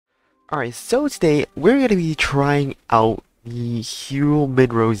Alright, so today we're going to be trying out the Hero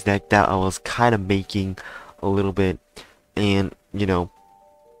Midrose deck that I was kind of making a little bit, and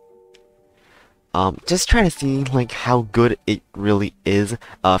just trying to see like how good it really is.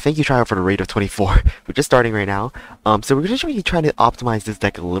 Thank you, Trial, for the rate of 24. We're just starting right now. So we're just really trying to optimize this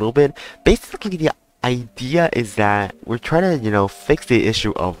deck a little bit. Basically, the idea is that we're trying to, fix the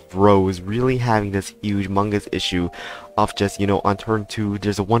issue of Rose really having this huge, humongous issue of just, on turn 2,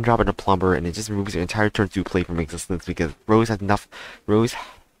 there's a 1-drop and a Plumber, and it just removes your entire turn 2 play from existence because Rose has nothing,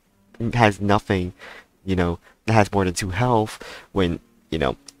 that has more than 2 health when,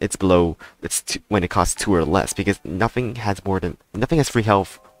 it's below, when it costs 2 or less, because nothing has 3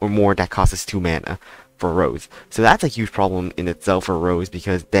 health or more that costs 2 mana for Rose. So that's a huge problem in itself for Rose,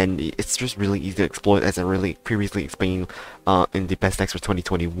 because then it's just really easy to exploit, as I really previously explained in the best decks for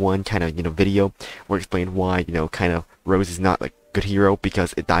 2021 kind of video, where I explained why kind of Rose is not like good hero,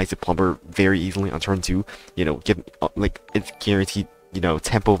 because it dies to Plumber very easily on turn 2. It's guaranteed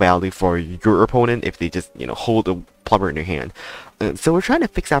tempo value for your opponent if they just hold a Plumber in their hand. So we're trying to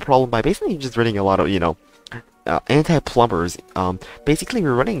fix that problem by basically just running a lot of anti-plumbers. Basically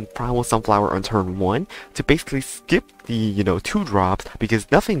we're running Primal Sunflower on turn 1 to basically skip the 2 drops, because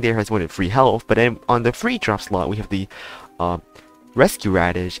nothing there has more than 3 health, but then on the 3 drop slot we have the Rescue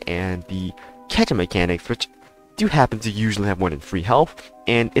Radish and the Ketchup mechanics, which do happen to usually have more than 3 health,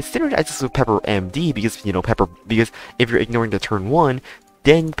 and it synergizes with Pepper M.D. because because if you're ignoring the turn 1,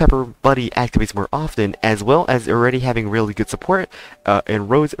 then Pepper Buddy activates more often, as well as already having really good support in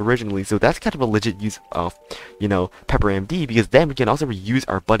Rose originally. So that's kind of a legit use of, Pepper M.D. because then we can also reuse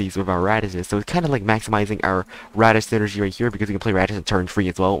our buddies with our radishes. So it's kind of like maximizing our radish synergy right here, because we can play radish on turn 3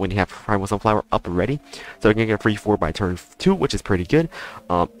 as well when you have Primal Sunflower up and ready. So we can get a free 4 by turn 2, which is pretty good.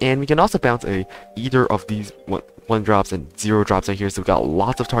 And we can also bounce either of these 1 drops and 0 drops right here. So we've got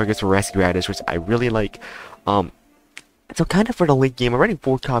lots of targets for Rescue Radish, which I really like. So kind of for the late game, I'm running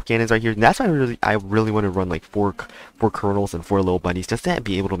 4 Cop Cannons right here, and that's why I really want to run like 4 Colonels and 4 little bunnies, just to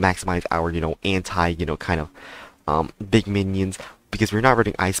be able to maximize our, anti, kind of, big minions, because we're not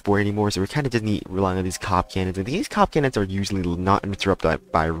running Ice Spore anymore, so we kind of just need relying on these Cop Cannons, and these Cop Cannons are usually not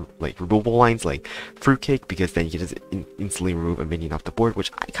interrupted by like removal lines like Fruitcake, because then you can just instantly remove a minion off the board, which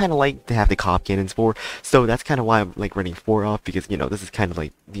I kind of like to have the Cop Cannons for. So that's kind of why I'm like running 4 off, because this is kind of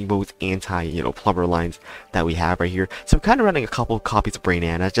like the most anti Plumber lines that we have right here. So I'm kind of running a couple of copies of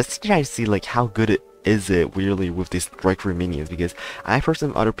Brainana just to try to see like how good it really with these Strikethrough minions, because I've heard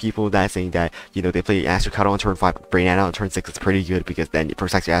some other people that saying that they play Astrocado on turn 5, Brainana on turn 6 is pretty good, because then it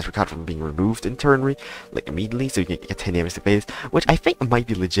protects your Astrocado from being removed in turn like immediately, so you can get 10 damage to face, which I think might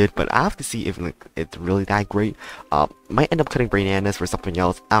be legit, but I have to see if it's really that great. Might end up cutting Brainanas for something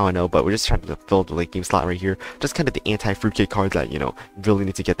else, I don't know, but we're just trying to fill the late game slot right here, just kind of the anti-fruitcake cards that really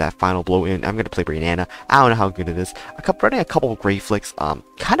need to get that final blow in. I'm gonna play Brainana. I don't know how good it is. Running a couple of Grave Flicks,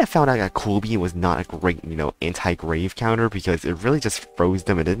 kind of found out that Cool Bean was not a great anti-grave counter, because it really just froze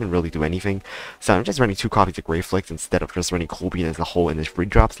them and didn't really do anything. So I'm just running 2 copies of Grave Flicks instead of just running Cool Bean as a whole in this free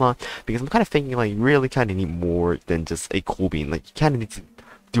drop slot, because I'm kind of thinking like you really kind of need more than just a Cool Bean. Like you kind of need to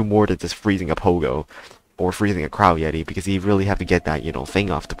do more than just freezing a Pogo or freezing a Crowd Yeti, because you really have to get that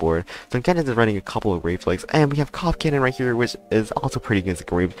thing off the board. So I'm kind of just running a couple of Grave Flicks, and we have Cop Cannon right here, which is also pretty against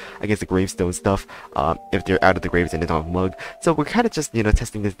the gravestone stuff, if they're out of the graves and they don't have Mug. So we're kind of just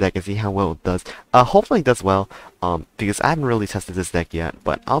testing this deck and see how well it does. Hopefully it does well, because I haven't really tested this deck yet,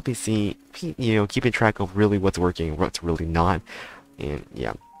 but I'll be seeing, keeping track of really what's working and what's really not, and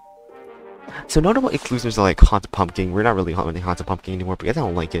yeah. So notable exclusions are like Haunted Pumpkin. We're not really running Haunted Pumpkin anymore because I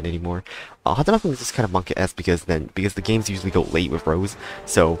don't like it anymore. Haunted Pumpkin is just kind of Monkey-esque, because the games usually go late with Rose.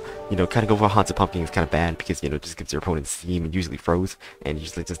 So, kind of go for Haunted Pumpkin is kind of bad, because, it just gives your opponent steam and usually froze, and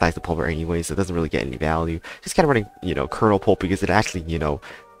usually just dies the Plumber anyway, so it doesn't really get any value. Just kind of running, Colonel Pulp, because it actually,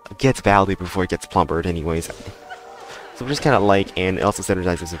 gets value before it gets plumbered anyways. So we're just kind of like, and it also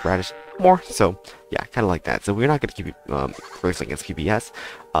synergizes with Radish more, so yeah, kind of like that. So we're not going to keep racing against PBS.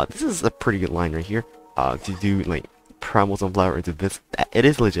 This is a pretty good line right here, to do like Primal Sunflower into this. It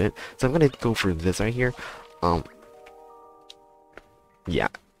is legit, so I'm going to go for this right here. Yeah.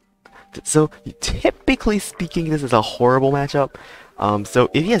 So typically speaking, this is a horrible matchup.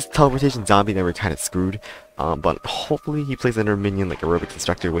 So if he has Teleportation Zombie, then we're kind of screwed. But hopefully he plays under minion like Aerobic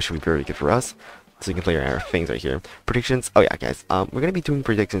Constructor, which would be very good for us. So you can play our things right here. Predictions. Oh yeah, guys. We're gonna be doing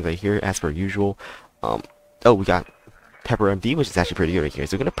predictions right here as per usual. Oh, we got Pepper M.D, which is actually pretty good right here.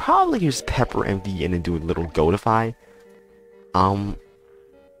 So we're gonna probably use Pepper M.D and then do a little Goatify.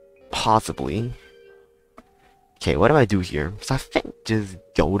 Possibly. Okay, what do I do here? So I think just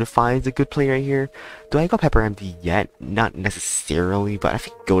Godify is a good play right here. Do I go Pepper M.D yet? Not necessarily, but I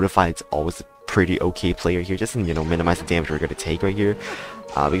think Godify is always a pretty okay player here, just to, minimize the damage we're going to take right here.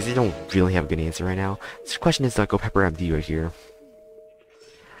 Because I don't really have a good answer right now. So the question is, do I go Pepper M.D right here?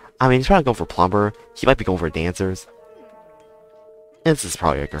 I mean, he's probably going for Plumber. He might be going for Dancers. And this is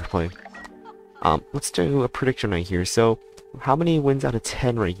probably a good play. Let's do a prediction right here. So, how many wins out of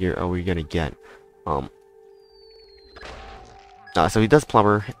 10 right here are we going to get? So he does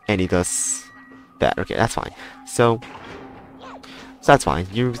Plumber, and he does that. Okay, that's fine. So that's fine.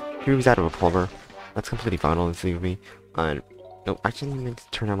 You use out of a Plumber. That's completely fine, honestly, with me. And no, actually, I need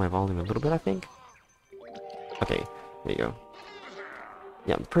to turn down my volume a little bit, I think. Okay, there you go.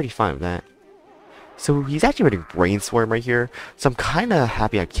 Yeah, I'm pretty fine with that. So he's actually running Brainstorm right here. So I'm kind of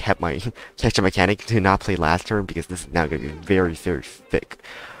happy I kept my Ketchup mechanic to not play last turn, because this is now going to be very, very thick.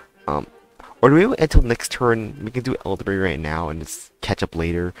 Or do we wait until next turn? We can do Elderberry right now and just catch up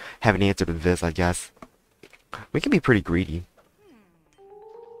later. Have an answer to this, I guess. We can be pretty greedy.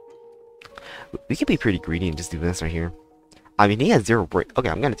 We can be pretty greedy and just do this right here. I mean, he has 0 break. Okay,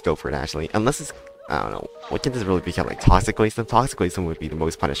 I'm gonna go for it actually. Unless it's, I don't know. What can this really become? Like Toxic Wasteland? Toxic Wasteland would be the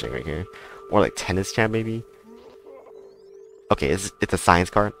most punishing right here. Or like Tennis Champ maybe. Okay, it's a science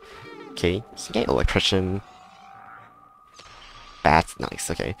card. Okay, so get Electrician. That's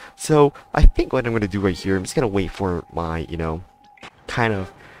nice, okay. So, I think what I'm gonna do right here, I'm just gonna wait for my, kind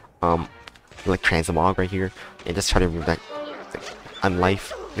of, like Transmog right here, and just try to remove that, like,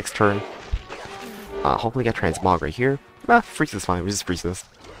 Unlife next turn. Hopefully get Transmog right here. Freeze is fine, we just freeze this.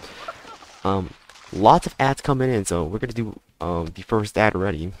 Lots of ads coming in, so we're gonna do, the first ad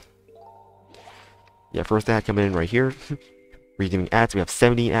already. Yeah, first ad coming in right here. We're doing ads, we have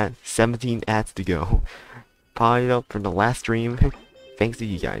 17 ads to go. Piled up from the last stream. Thanks to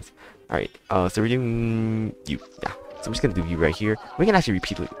you guys. Alright, so we're doing you. Yeah. So I'm just gonna do you right here. We can actually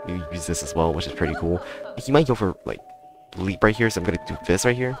repeatedly use this as well, which is pretty cool. He might go for like leap right here, so I'm gonna do this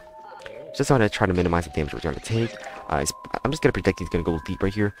right here. Just want to try to minimize the damage we're trying to take. I'm just gonna predict he's gonna go leap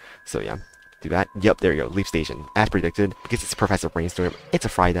right here. So yeah, do that. Yep, there you go. Leap station, as predicted, because it's Professor Brainstorm. It's a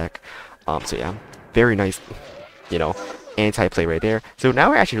fry deck. So yeah, very nice. Anti-play right there. So now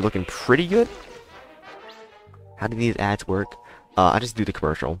we're actually looking pretty good. How do these ads work? I just do the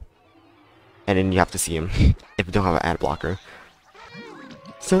commercial. And then you have to see him if you don't have an ad blocker.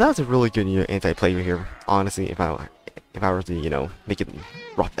 So that was a really good anti-play here. Honestly, if I were to, make it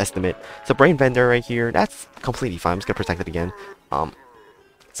rough estimate. So Brain Vendor right here, that's completely fine. I'm just gonna protect it again. So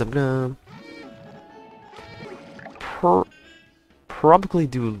I'm gonna probably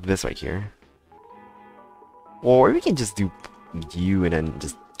do this right here. Or we can just do you and then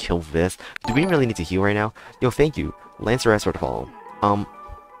just kill this. Do we really need to heal right now? Yo, thank you. Lancer S for the follow.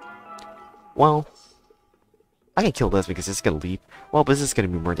 Well, I can kill this because it's gonna leap. Well, but this is gonna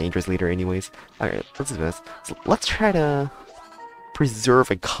be more dangerous later anyways. Alright, let's do this. So let's try to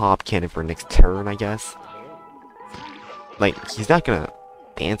preserve a Cob Cannon for next turn, I guess. Like, he's not gonna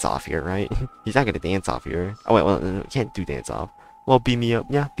dance off here, right? He's not gonna dance off here. Oh wait, well, can't do dance off. Well, beam me up.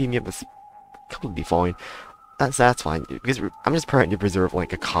 Yeah, beam me up is completely fine. That's fine, because I'm just trying to preserve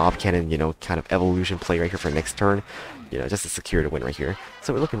like a Cob Cannon, kind of evolution play right here for next turn, just to secure the win right here.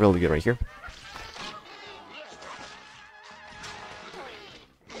 So we're looking really good right here.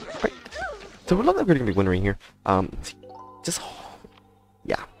 Right. So we're looking like we're gonna be winning right here.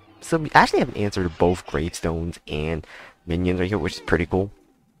 Yeah. So we actually have an answer to both gravestones and minions right here, which is pretty cool.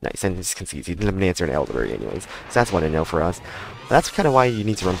 Nice, and just concedes. He didn't have an answer in Elderberry anyways. So that's one to know for us. That's kind of why you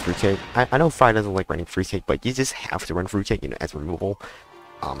need to run Fruitcake. I know Fry doesn't like running Fruitcake, but you just have to run Fruitcake, as removal.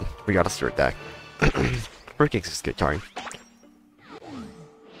 Regardless of your deck. Fruitcake's just a good card.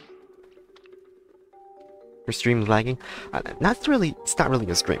 Your stream is lagging? It's not really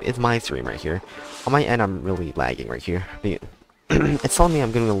a stream. It's my stream right here. On my end, I'm really lagging right here. It's telling me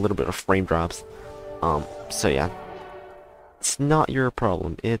I'm getting a little bit of frame drops. So yeah. It's not your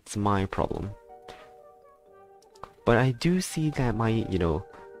problem, it's my problem. But I do see that my,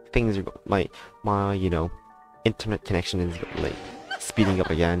 things are, my, internet connection is, like, speeding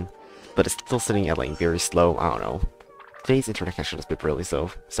up again. But it's still sitting at, like, very slow, I don't know. Today's internet connection has been really slow,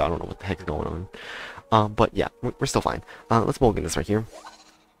 so I don't know what the heck is going on. But yeah, we're still fine. Let's mulligan this right here.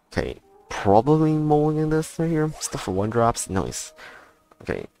 Okay, probably mulligan this right here. Stuff for 1-drops, nice.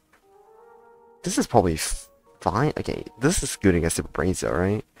 Okay. This is probably fine. Okay, this is good against Super Brains though,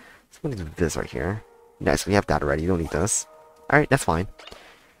 right? So I'm gonna do this right here. Nice, we have that already. You don't need this. Alright, that's fine.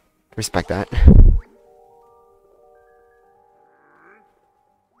 Respect that.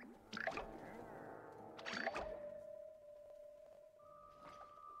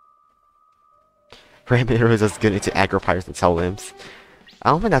 Midrose is good into aggro pirates and tail imps. I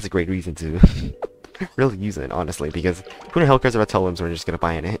don't think that's a great reason to really use it, honestly, because who the hell cares about tail imps when you're just gonna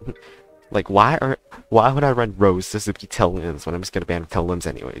ban it? Like, why would I run Rose just to be tail imps when I'm just gonna ban tail imps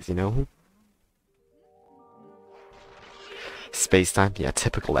anyways, you know? Space time, yeah,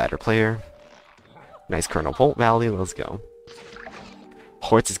 typical ladder player. Nice Colonel Bolt value, let's go.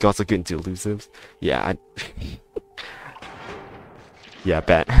 Horse is also good into elusives. Yeah, yeah,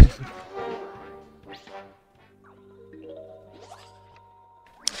 bet.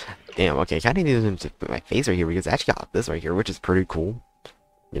 Damn, okay, kinda need him to put my face right here because I actually got this right here, which is pretty cool.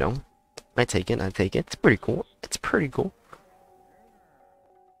 You know? I take it, It's pretty cool. It's pretty cool.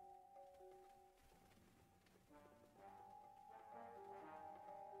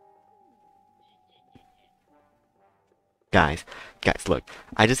 Guys, look.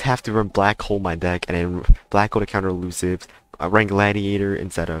 I just have to run Black Hole my deck, and then Black Hole to counter elusives, I run Gladiator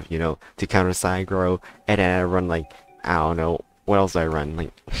instead of, you know, to counter Sigro, and then I run, like, I don't know, what else do I run?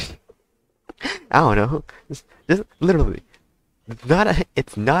 Like, I don't know. Just literally.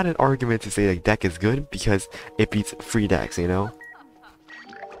 It's not an argument to say the deck is good, because it beats free decks, you know?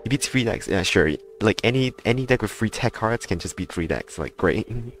 It beats free decks, yeah, sure. Like, any deck with free tech cards can just beat free decks, like, great.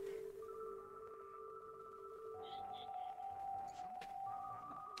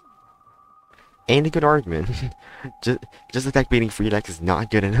 Ain't a good argument. just the deck beating free decks is not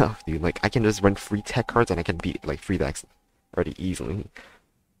good enough, dude. Like, I can just run free tech cards and I can beat, like, free decks already easily.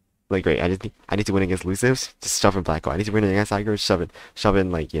 Like, great, I need to win against elusives, just shove in Black Hole. I need to win against Tigers, shove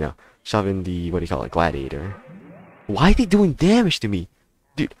in, like, you know, shove in the, what do you call it, Gladiator. Why is he doing damage to me?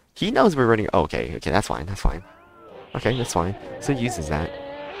 Dude, he knows we're running. Oh, okay, that's fine, Okay, that's fine. So he uses that.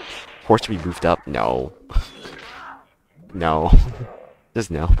 Horse to be moved up? No. No. Just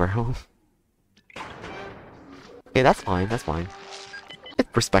no, bro. Okay, that's fine,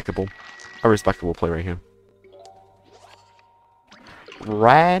 It's respectable. A respectable play right here.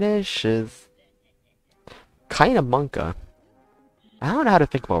 Radish is kind of Monka. I don't know how to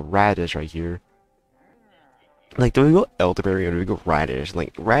think about Radish right here. Like, do we go Elderberry or do we go Radish?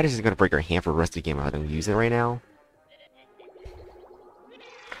 Like, Radish is gonna break our hand for the rest of the game if I don't use it right now.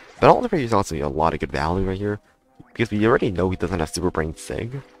 But Elderberry is also a lot of good value right here, because we already know he doesn't have Super Brain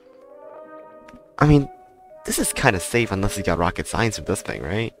Sig. I mean, this is kind of safe unless he got rocket science with this thing,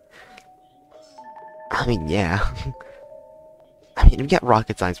 right? I mean, yeah. I mean, if you get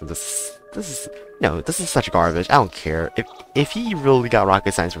rocket science from this is such garbage. I don't care. If he really got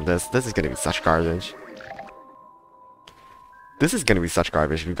rocket science from this is gonna be such garbage. This is gonna be such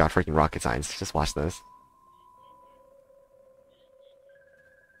garbage if you got freaking rocket science. Just watch this.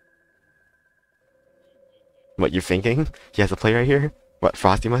 What, you're thinking? He has a play right here? What,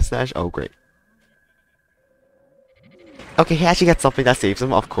 Frosty Mustache? Oh, great. Okay, he actually got something that saves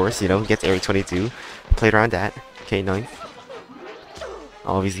him, of course, you know, he gets Area 22. Played around that. Okay, nice.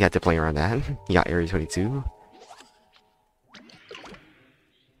 Obviously had to play around that. He got Area 22.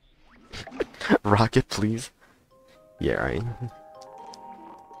 Rocket, please. Yeah, right.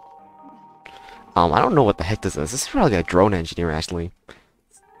 I don't know what the heck this is. This is probably a drone engineer, actually.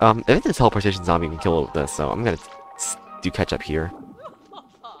 If it's a teleportation zombie, we can kill it with this, so I'm gonna do Ketchup here.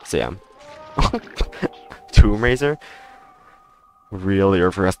 So yeah. Tomb Raiser? Really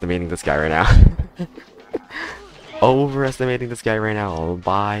overestimating this guy right now. Overestimating this guy right now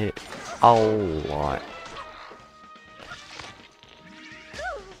by a lot.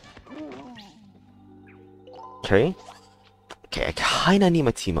 Okay. Okay, I kinda need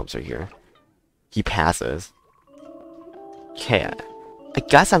my team-ups right here. He passes. Okay, I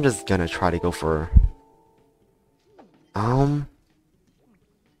guess I'm just gonna try to go for...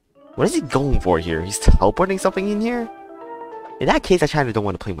 What is he going for here? He's teleporting something in here? In that case, I kinda don't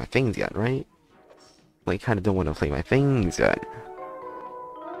want to play my things yet, right? Like, kinda don't want to play my things yet.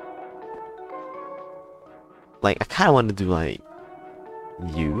 Like, I kinda want to do, like...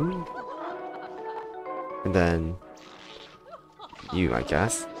 You? And then... You, I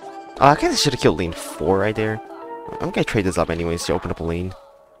guess. Oh, I guess I should have killed lane 4 right there. I'm gonna trade this up anyways to open up a lane.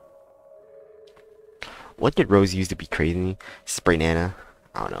 What did Rose use to be crazy? Brainana.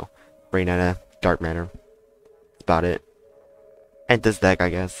 I don't know. Brainana, Dark Matter. That's about it. And this deck, I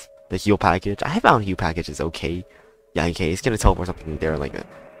guess. The heal package. I found heal package is okay. Yeah, okay. He's gonna teleport something there, like a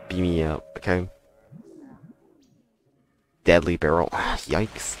beam me up. Okay. Deadly Barrel.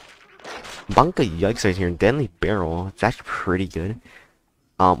 Yikes. Bunka yikes right here. Deadly Barrel. It's actually pretty good.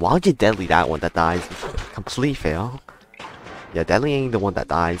 Why would you deadly that one that dies? Complete fail. Yeah, deadly ain't the one that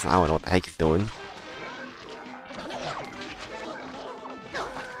dies. I don't know what the heck he's doing.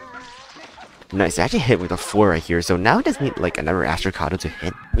 Nice, I actually hit with a 4 right here, so now we just need like another Astrocado to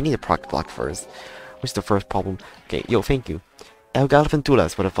hit. We need a proc block first. What's the first problem? Okay, yo, thank you. El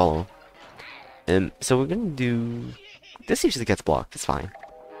Galvantulas for the follow. So we're gonna do... This usually gets blocked, it's fine.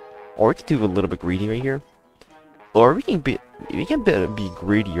 Or we can do a little bit greedy right here. Or we can be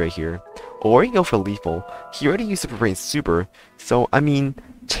greedy right here. Or we can go for lethal. He already used Super Brain Super, so I mean,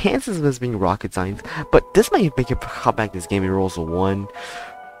 chances of this being rocket science. But this might make him come back this game and rolls a 1.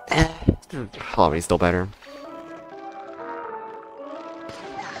 Probably still better.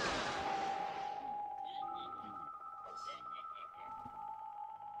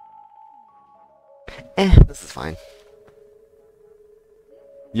 This is fine.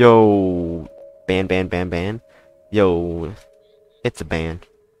 Yo, ban. Yo, it's a ban.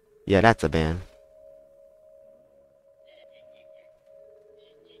 Yeah, that's a ban.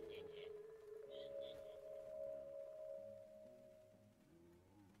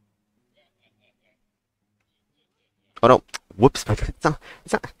 Oh no, whoops, it's not,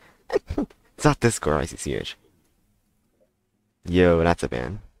 it's not this score, RCCH. Yo, that's a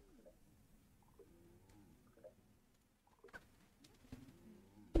ban.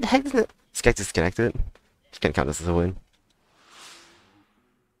 What the heck is it? This guy disconnected. Just can't count this as a win.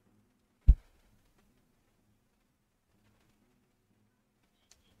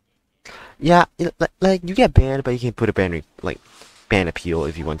 Yeah, like you get banned, but you can put a ban ban appeal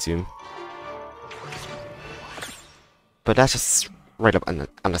if you want to. But that's just right up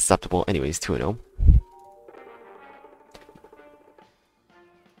unacceptable. Anyways, 2-0.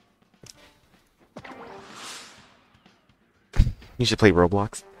 You should play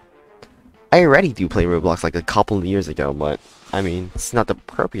Roblox. I already do play Roblox like a couple of years ago, but I mean, it's not the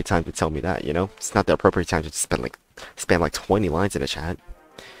appropriate time to tell me that, you know? It's not the appropriate time to spam like 20 lines in a chat.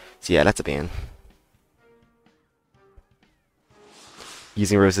 So yeah, that's a ban.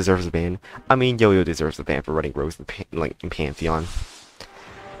 Using Rose deserves a ban. I mean, Yo-Yo deserves a ban for running Rose in Pantheon.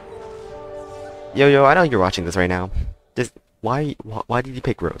 Yo-Yo, I know you're watching this right now. Just why did you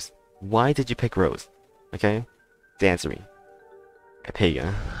pick Rose? Why did you pick Rose? Okay? Answer me.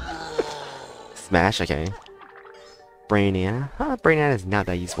 Pepega. Smash, okay. Brainana. Brainana is not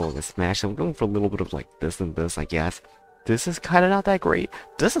that useful in the Smash. I'm going for a little bit of like this and this, I guess. This is kind of not that great.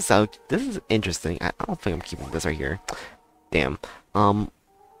 This is interesting. I don't think I'm keeping this right here. Damn.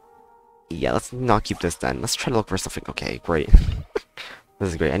 Yeah, let's not keep this then. Let's try to look for something. Okay, great. This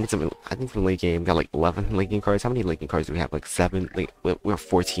is great. I need some late game. Got like 11 late game cards. How many late game cards do we have? Like 7. Like we have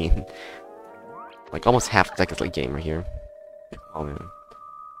 14. Like almost half a deck is late game right here. Oh man.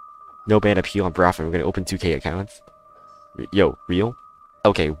 No ban appeal on Braffin. We're gonna open 2K accounts. Yo, real?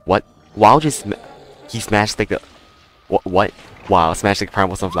 Okay, what? Wow, he smashed like the what? Wow, smashed like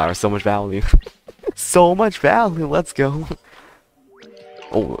Primal Sunflower. So much value. So much value. Let's go.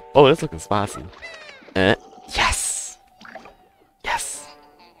 Oh, that's looking spicy. Yes. Yes.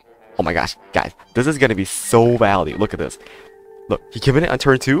 Oh my gosh, guys, this is gonna be so value. Look at this. Look, he giving it on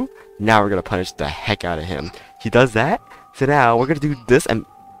turn 2. Now we're gonna punish the heck out of him. He does that. So now we're gonna do this and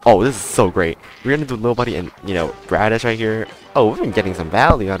oh, this is so great. We're gonna do Little Buddy and Radish right here. Oh, we've been getting some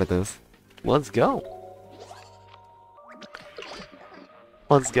value out of this. Let's go.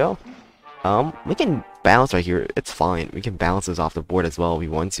 Let's go. We can bounce right here. It's fine. We can bounce this off the board as well if we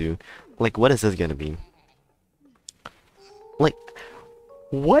want to. Like, what is this gonna be? Like,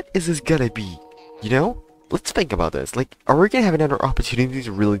 what is this gonna be? You know? Let's think about this. Like, are we gonna have another opportunity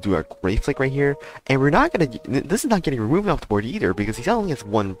to really do a great flick right here? And we're not gonna... This is not getting removed off the board either, because he only has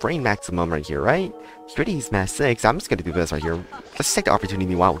 1 brain maximum right here, right? He already used Mass 6. I'm just gonna do this right here. Let's take the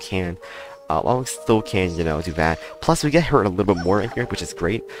opportunity while we can. While we still can, do that. Plus, we get hurt a little bit more right here, which is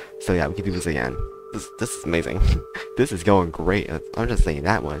great. So yeah, we can do this again. This is amazing. This is going great. I'm just saying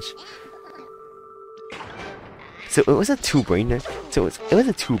that much. So it was a 2-brain. So it was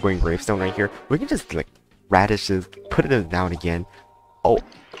a 2-brain gravestone right here. We can just like radishes, put it down again. Oh,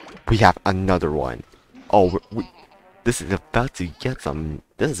 we have another one. Oh, this is about to get some.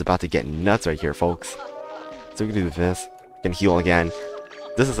 This is about to get nuts right here, folks. So we can do this. We can heal again.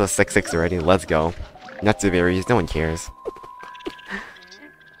 This is a 6-6 already. Let's go. Not too berries. No one cares.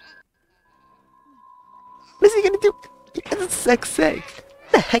 What is he gonna do? It's a 6-6.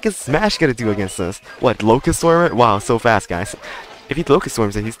 What the heck is Smash gonna do against us? What, Locust Storm? Wow, so fast, guys. If he Locust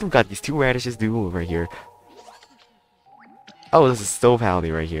Storms it, he's still got these 2 radishes do right here. Oh, this is so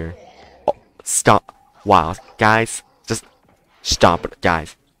value right here. Oh, stop. Wow, guys, just stomp it,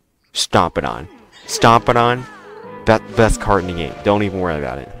 guys. Stomp it on. Stomp it on. Best card in the game. Don't even worry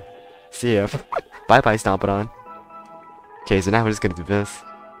about it. See ya. Bye-bye, Stomp it on. Okay, so now we're just gonna do this.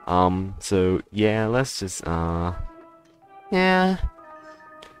 So, yeah, let's just, yeah.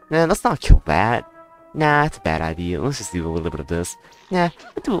 Man, let's not kill that. Nah, it's a bad idea. Let's just do a little bit of this. Nah,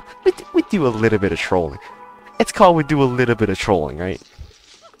 we do a little bit of trolling. It's called we do a little bit of trolling, right?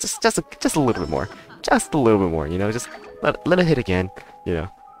 Just a little bit more. Just a little bit more, you know, just let it hit again, you know.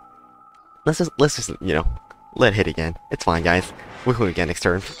 Let's just you know, let it hit again. It's fine, guys. We'll do it again next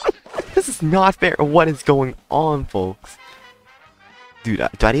turn. This is not fair. What is going on, folks? Dude,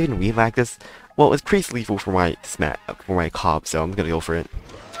 do I even weave like this? Well, it's pretty lethal for my cob, so I'm gonna go for it.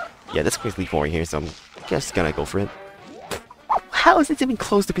 Yeah, this pretty lethal right here, so I'm just gonna go for it. How is this even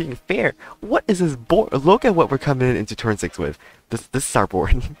close to being fair? What is this board? Look at what we're coming into turn 6 with. This is our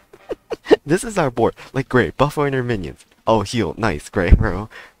board. This is our board. Like, great, buffering our minions. Oh, heal, nice, great, bro.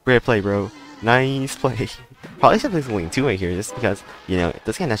 Great play, bro. Nice play. Probably should play something 2 right here, just because, you know,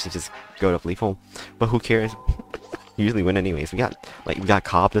 this can actually just go to lethal. But who cares? We usually win anyways. We got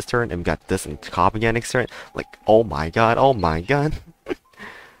Cobb this turn, and we got this and Cobb again next turn. Like, oh my god, oh my god.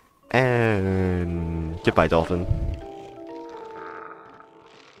 And goodbye, Dolphin.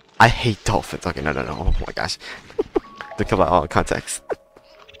 I hate dolphins. Okay, no. Oh my gosh. To come out all context.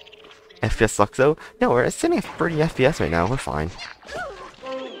 FPS sucks though. No, we're sitting at 30 FPS right now. We're fine.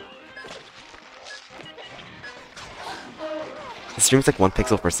 The stream's like 1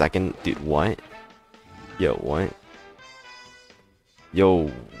 pixel per second. Dude, what? Yo, what?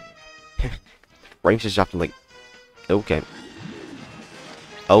 Yo. Range just dropped to like... Okay.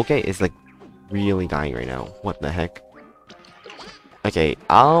 Okay, it's like really dying right now. What the heck? Okay,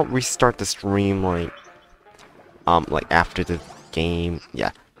 I'll restart the stream like after the game.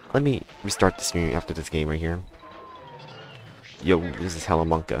 Yeah, let me restart the stream after this game right here. Yo, this is hella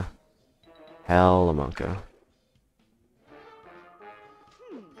monka. Hella monka.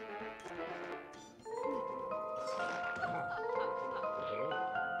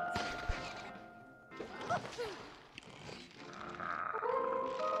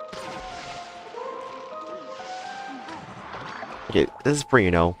 Okay, this is for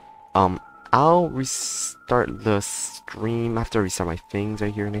you know. I'll restart the stream after I restart my things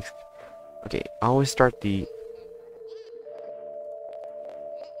right here next. Okay, I'll restart the.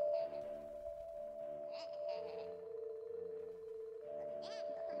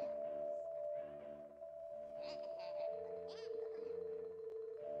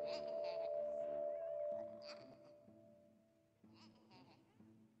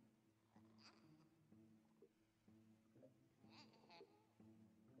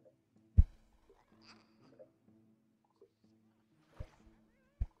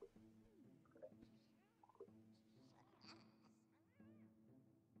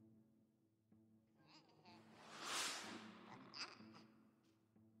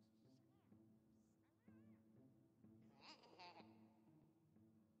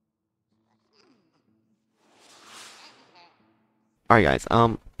 Alright guys,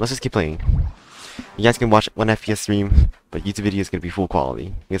 let's just keep playing. You guys can watch 1 FPS stream, but YouTube video is going to be full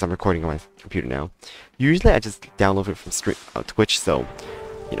quality, because I'm recording on my computer now. Usually I just download it from Twitch, so,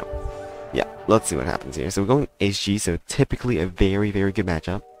 you know, yeah, let's see what happens here. So we're going HG, so typically a very, very good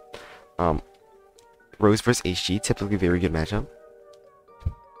matchup. Rose versus HG, typically a very good matchup.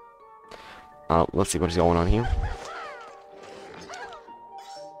 Let's see what is going on here.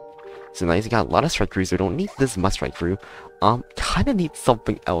 So nice, you got a lot of Strikethroughs, so we don't need this much Strikethrough. Kinda need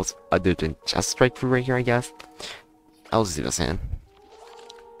something else other than just Strikethrough right here, I guess. I'll just do this hand.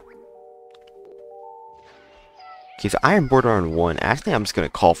 Okay, so Iron Border on 1. Actually, I'm just gonna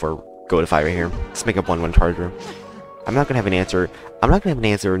call for Godify right here. Just make a 1-1 charger. I'm not gonna have an answer. I'm not gonna have an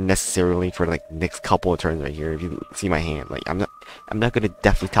answer necessarily for like next couple of turns right here. If you see my hand, like I'm not gonna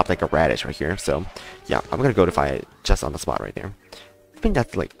definitely top like a Radish right here. So yeah, I'm gonna Godify it just on the spot right there. I think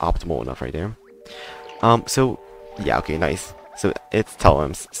that's like optimal enough right there. So yeah, okay, nice. So it's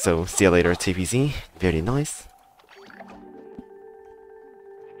Telems. So see you later, TPZ. Very nice.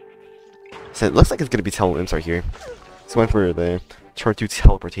 So it looks like it's gonna be Telems right here. So went for the turn 2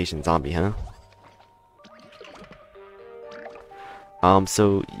 teleportation zombie, huh?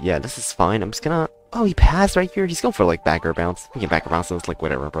 So yeah, this is fine. I'm just gonna. Oh, he passed right here. He's going for like backer bounce. We can backer bounce, so it's like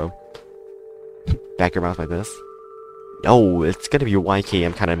whatever, bro. Backer bounce like this. Oh, it's gonna be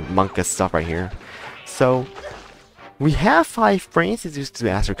YKM kind of monka stuff right here. So we have 5 brains to use to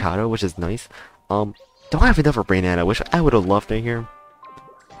Astrocado, which is nice. Don't have enough for Brainana, which I would have loved to hear.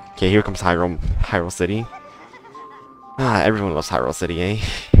 Okay, here comes Hyrule City. Ah, everyone loves Hyrule City, eh?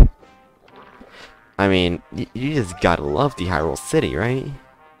 I mean, you just gotta love the Hyrule City, right?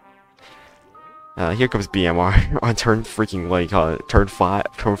 Here comes BMR on turn freaking like turn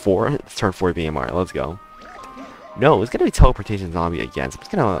 4. It's turn 4 BMR. Let's go. No, it's gonna be teleportation zombie again. So I'm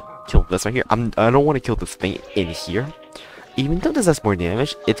just gonna kill this right here. I don't want to kill this thing in here. even though this does more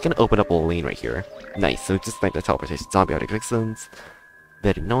damage, it's gonna open up a lane right here. Nice, so just like the teleportation zombie out of existence.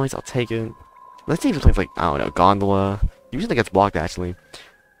 Very nice, I'll take it. Let's see if it plays like, I don't know, Gondola. Usually gets blocked actually.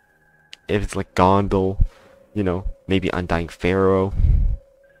 If it's like Gondol, you know, maybe Undying Pharaoh.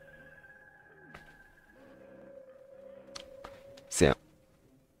 So yeah.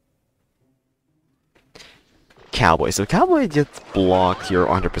 Cowboy. So Cowboy gets blocked here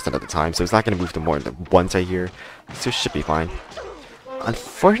 100% of the time, so it's not going to move to more than once right here. So it should be fine.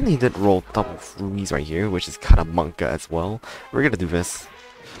 Unfortunately, he did roll double freeze right here, which is kind of Monka as well. We're going to do this.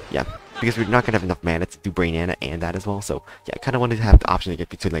 Yeah, because we're not going to have enough mana to do Brainana and that as well. So yeah, I kind of wanted to have the option to get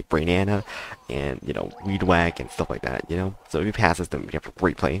between like Brainana and, you know, Weed Whack and stuff like that, you know. So if he passes, then we have a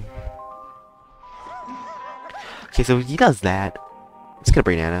great play. Okay, so he does that. I'm just going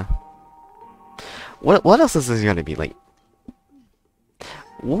to Brainana. What else is this gonna be like?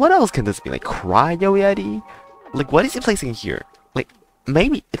 What else can this be like? Cryo Yeti? Like, what is he placing here? Like,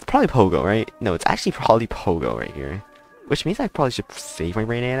 maybe it's probably Pogo, right? No, it's actually probably Pogo right here, which means I probably should save my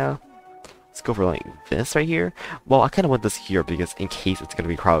Brainana. Let's go for like this right here. Well, I kind of want this here because in case it's gonna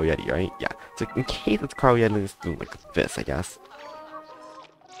be Cryo Yeti, right? Yeah. So in case it's Cryo Yeti, let's do like this, I guess.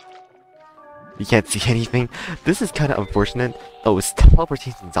 You can't see anything. This is kind of unfortunate. Oh, it's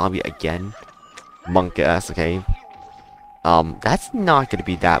teleportation zombie again. Monk-ass, okay. That's not gonna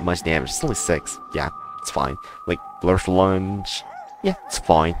be that much damage. It's only 6. Yeah, it's fine. Like, Blurf Lunge. Yeah, it's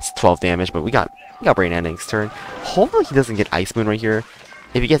fine. It's 12 damage, but we got Brainana next turn. Hopefully he doesn't get Ice Moon right here.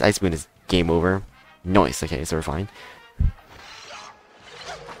 If he gets Ice Moon, it's game over. Nice, okay, so we're fine.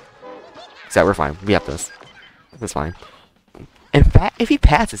 So we're fine. We have this. That's fine. In fact, if he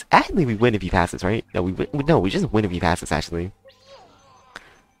passes, actually we win if he passes, right? No, we just win if he passes, actually.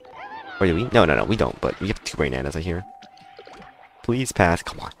 Or do we? No, we don't, but we have 2 Brainanas right here. Please pass.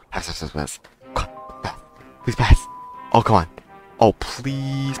 Come on. Pass. Come on, pass. Please pass. Oh, come on. Oh,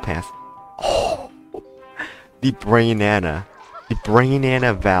 please pass. Oh, the Brainana. The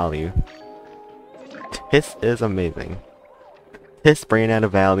Brainana value. This is amazing. This Brainana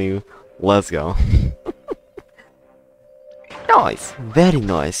value. Let's go. Nice. Very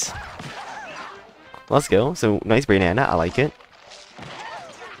nice. Let's go. So, nice Brainana. I like it.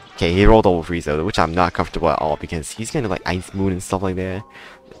 Okay, he rolled double freeze though, which I'm not comfortable at all because he's gonna like Ice Moon and stuff like that.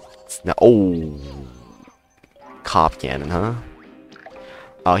 It's not, oh, Cop Cannon, huh?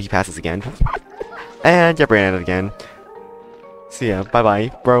 Oh, he passes again. And yeah, Brainana again. So yeah, bye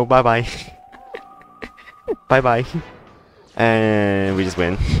bye, bro, bye bye. Bye bye. And we just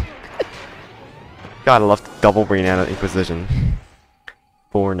win. God, I love double Brainana Inquisition.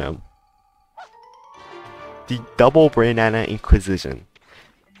 4-0. The double Brainana Inquisition.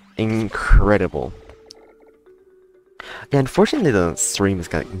 Incredible. Yeah, unfortunately the stream is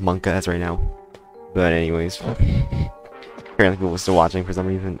kind of Monka-ass right now. But anyways. Apparently people are still watching for some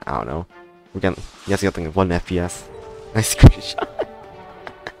reason. I don't know. We're getting, yes, we got like 1 FPS. Nice screenshot.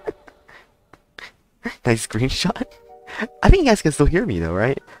 Nice screenshot. I think you guys can still hear me though,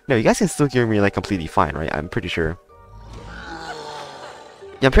 right? No, you guys can still hear me like completely fine, right? I'm pretty sure.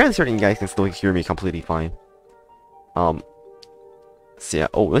 Yeah, I'm fairly certain you guys can still hear me completely fine. So yeah,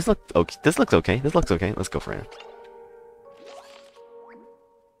 oh, this looks okay. This looks okay. This looks okay. Let's go for it.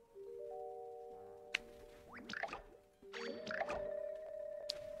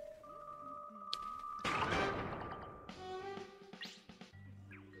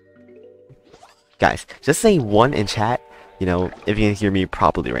 Guys, just say 1 in chat, you know, if you can hear me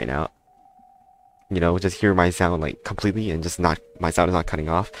properly right now. You know, just hear my sound like completely and just not, my sound is not cutting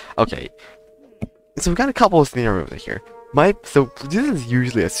off. Okay. So we've got a couple of scenarios here. So this is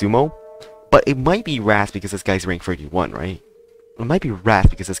usually a sumo, but it might be Ras because this guy's rank 31, right? It might be Ras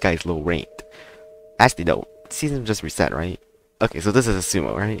because this guy's low ranked. Actually, no. Season just reset, right? Okay, so this is a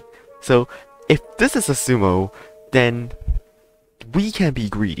sumo, right? So if this is a sumo, then we can be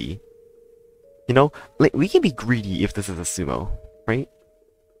greedy. You know, like we can be greedy if this is a sumo, right?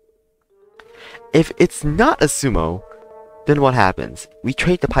 If it's not a sumo, then what happens? We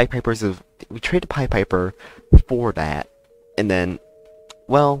trade the Pied Pipers for that. And then,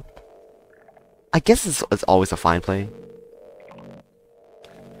 well, I guess it's always a fine play.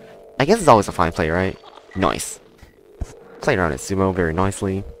 I guess it's always a fine play, right? Nice. Playing around at sumo very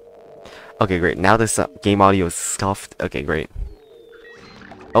nicely. Okay, great. Now this game audio is scuffed. Okay, great.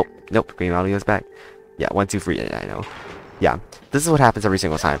 Oh, nope. Game audio is back. Yeah, 1, 2, 3. Yeah, I know. Yeah, this is what happens every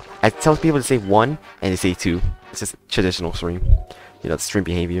single time. I tell people to say 1 and they say 2. It's just traditional stream. You know, stream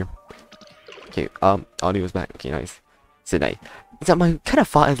behavior. Okay, audio is back. Okay, nice. So nice. So my kind of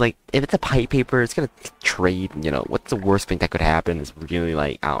thought is like, if it's a pipe paper, it's gonna trade. You know, what's the worst thing that could happen? Is really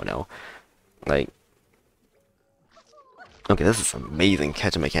like, I don't know, like Okay, this is amazing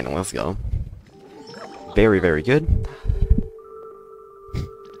Ketchup mechanic. Let's go. Very, very good.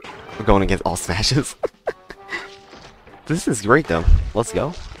 We're going against all smashes. This is great though. Let's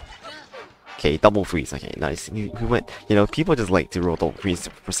go. Okay, double freeze. Okay, nice. We went. You know, people just like to roll double freeze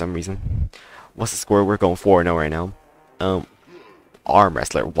for some reason. What's the score? We're going 4-0 right now. Arm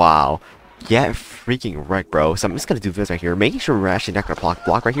wrestler. Wow. Yeah, freaking wreck, bro. So I'm just gonna do this right here, making sure we're actually not gonna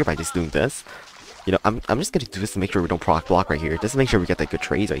block right here by just doing this. You know, I'm just gonna do this to make sure we don't proc block right here, just to make sure we get that good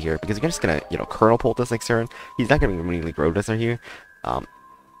trades right here, because we're just gonna, you know, kernel pull this next turn. He's not gonna really grow this right here.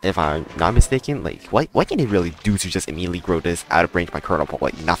 If I'm not mistaken, like, what can he really do to just immediately grow this out of range by kernel pull?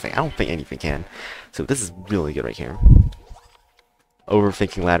 Like, nothing. I don't think anything can. So this is really good right here.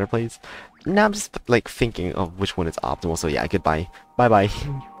 Overthinking ladder plays. Now I'm just, like, thinking of which one is optimal. So yeah, goodbye. Bye-bye.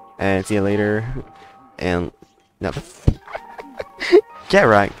 And see you later. And, no. Get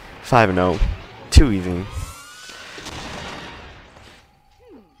right. 5-0. Too easy.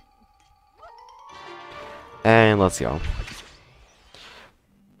 And let's go.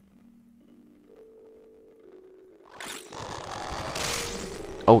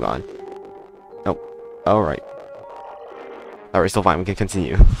 Oh god. Oh. Alright. Alright, still fine. We can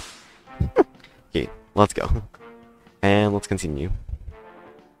continue. Okay, let's go. And let's continue.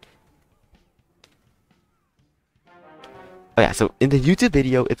 Oh yeah, so in the YouTube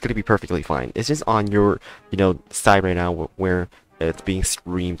video, it's gonna be perfectly fine. It's just on your, you know, side right now where it's being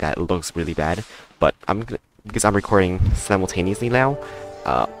streamed that looks really bad. But because I'm recording simultaneously now,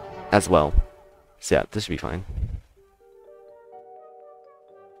 as well. So yeah, this should be fine.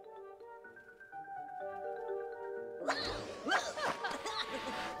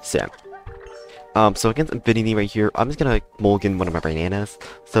 So yeah. So against Infinity right here, I'm just gonna mulligan one of my Brainanas.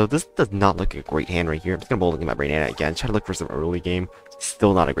 So this does not look like a great hand right here. I'm just gonna mulligan my Brainana again. Try to look for some early game.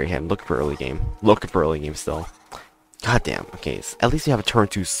 Still not a great hand. Looking for early game. Looking for early game still. God damn. Okay, so at least you have a turn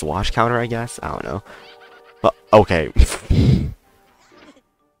 2 swash counter, I guess. I don't know. But okay.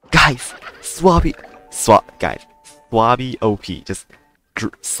 Guys, guys, Swabby OP. Just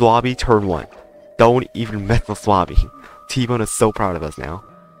Swabby turn 1. Don't even mess with Swabby. T-Bone is so proud of us now.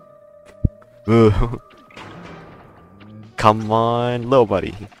 Come on, little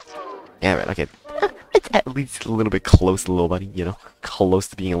buddy. Damn it, okay. It's at least a little bit close to little buddy, you know? Close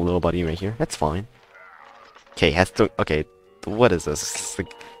to being a little buddy right here. That's fine. Okay, has to. Okay, what is this?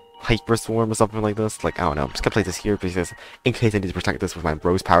 Like Hyper Swarm or something like this? Like, I don't know. I'm just gonna play this here because in case I need to protect this with my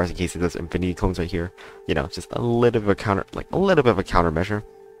Rose powers, in case it does Infinity Clones right here. You know, just a little bit of a counter, like a little bit of a countermeasure.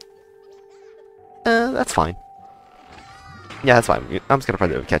 That's fine. Yeah, that's fine. I'm just gonna try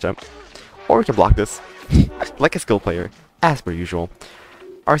to catch up. Or we can block this. Like a skill player, as per usual.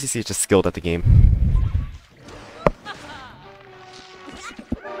 RCCH is just skilled at the game.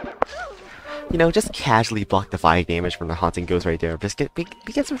 You know, just casually block the 5 damage from the Haunting Ghost right there.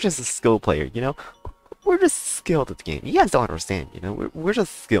 Because we're just a skill player, you know? We're just skilled at the game. You guys don't understand, you know? We're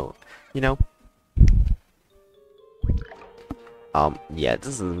just skilled, you know? Yeah,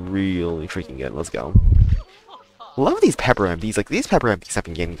 this is really freaking good. Let's go. Love these Pepper M.Ds. Like, these Pepper M.Ds have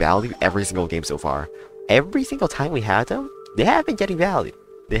been getting value every single game so far. Every single time we had them, they have been getting value.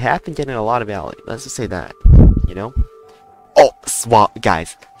 They have been getting a lot of value. Let's just say that, you know? Oh,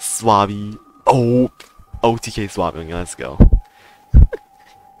 guys. Swabby. Oh, OTK Swabby. Let's go.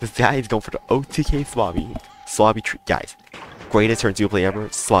 This guy is going for the OTK Swabby. Swabby treat. Guys, greatest turn 2 play ever.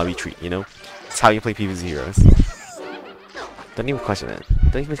 Swabby treat, you know? It's how you play PvZ Heroes. Don't even question it.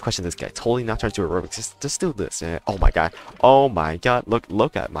 Don't even question this guy. Totally not trying to do aerobics. Just do this. Oh my god. Oh my god.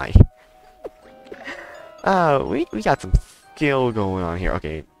 Look at my. We got some skill going on here.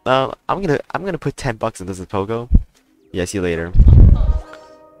 Okay. I'm gonna put $10 into this Pogo. Yeah, see you later.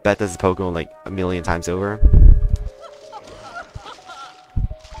 Bet this is Pogo like a million times over.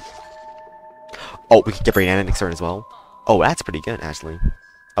 Oh, we can get Brainana next turn as well. Oh, that's pretty good actually.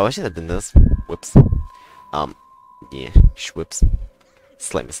 Oh, I should have done this. Whoops. Yeah, whoops.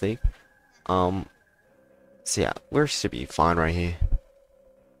 Slight mistake. So yeah, we should be fine right here.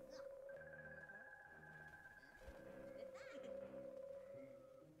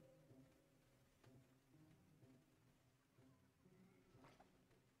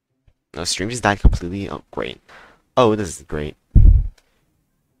 No, stream just died completely. Oh, great. Oh, this is great.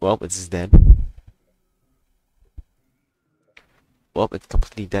 Well, it's just dead. Well, it's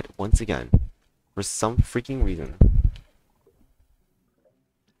completely dead once again. For some freaking reason.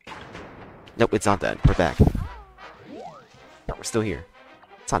 Nope, it's not dead. We're back. No, we're still here.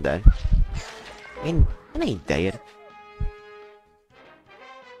 It's not dead. It ain't dead.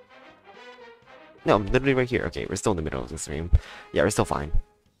 No, I'm literally right here. Okay, we're still in the middle of the stream. Yeah, we're still fine.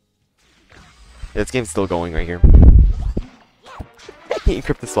 This game's still going right here.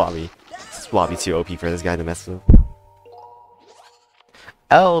 equip the Swabby. Swabby too OP for this guy to mess with.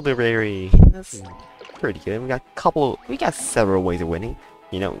 Elderberry. This is pretty good. We got several ways of winning.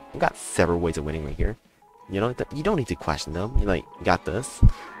 You know, we got several ways of winning right here. You know, you don't need to question them. You like, you got this.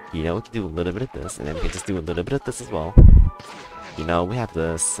 You know, we can do a little bit of this, and then we can just do a little bit of this as well. You know, we have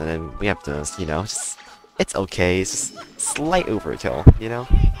this, and then we have this. You know, just it's okay. It's just slight overkill. You know.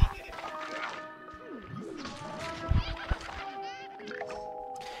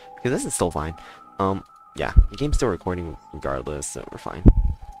 Because this is still fine. Yeah, the game's still recording regardless, so we're fine.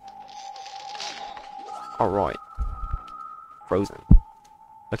 Alright. Frozen.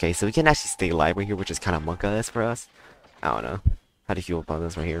 Okay, so we can actually stay alive right here, which is kind of monka-esque for us. I don't know. How do you feel about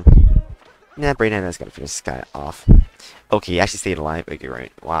this right here? Nah, Brainana's gonna finish this guy off. Okay, he actually stayed alive. Okay,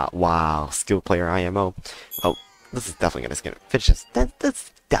 right. Wow, skilled player IMO. Oh, this is definitely gonna finish this.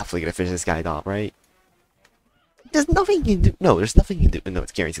 That's definitely gonna finish this guy off, right? There's nothing you can do. No, there's nothing you can do. No,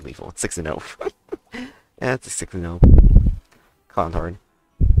 it's guaranteed lethal. It's 6-0. Yeah, it's a 6-0. Clown's hard.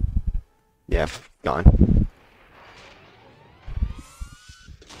 Yeah, gone.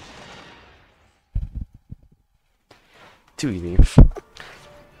 Too easy.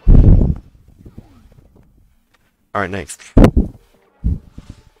 Alright, next.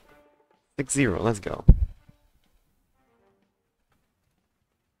 6-0, let's go.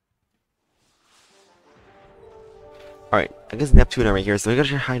 Alright, I guess Neptuna right here, so we're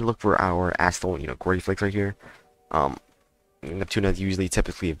gonna try to look for our Astral, you know, Great Flakes right here. Neptuna is usually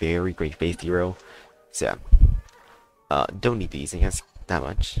typically a very great base hero. So yeah. Don't need these, I guess, that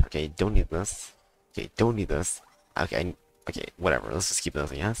much. Okay, don't need this. Okay, don't need this. Okay, okay, whatever, let's just keep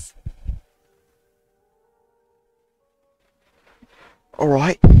those, I guess.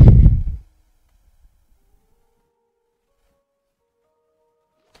 Alright.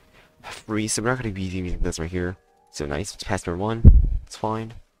 Free, so we're not gonna be using this right here. So nice, pass turn 1, it's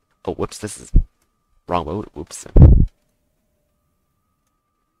fine. Oh, whoops, this is wrong mode, whoops.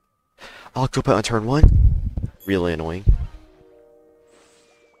 I'll go put on turn 1, really annoying.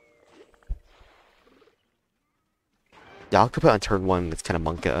 Yeah, I'll go put on turn 1, it's kind of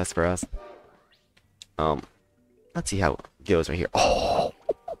monka-esque for us. Let's see how it goes right here. Oh!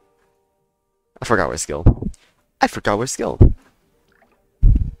 I forgot we're skilled. I forgot we're skilled.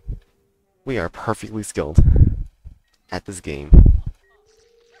 We are perfectly skilled at this game.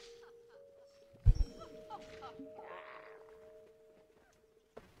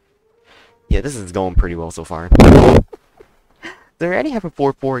 Yeah, this is going pretty well so far. They already have a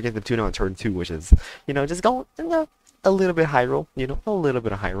 4-4 against the Tuna on turn 2, which is, you know, just going, you know, a little bit high roll, you know, a little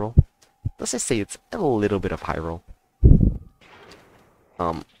bit of high roll. Let's just say it's a little bit of high roll.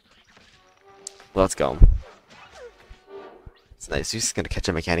 Let's go. It's nice. We're just gonna catch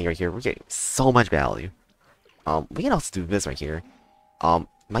a mechanic right here. We're getting so much value. We can also do this right here.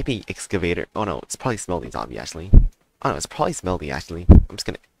 Might be excavator. Oh no, it's probably smelting zombie actually. Oh no, it's probably smelty actually. I'm just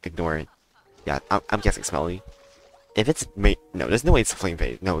gonna ignore it. Yeah, I'm guessing smelly. If it's no, there's no way it's a flame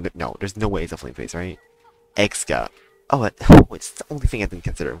phase. No, there's no way it's a flame phase, right? Exca. Oh, it's the only thing I didn't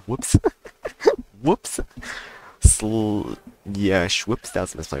consider. Whoops. Whoops. Yeah, whoops. That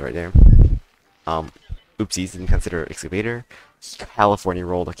was a misplay right there. Oopsies, didn't consider excavator. California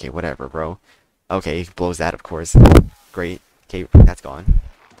rolled. Okay, whatever, bro. Okay, blows that, of course. Great. Okay, that's gone.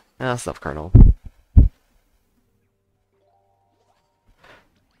 Stuff kernel.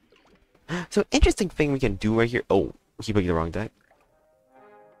 So, interesting thing we can do right here. Oh, he picked the wrong deck.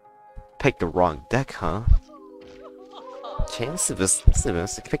 Picked the wrong deck, huh? Chance of this.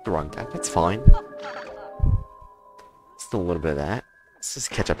 Picked the wrong deck. That's fine. Still a little bit of that. Let's just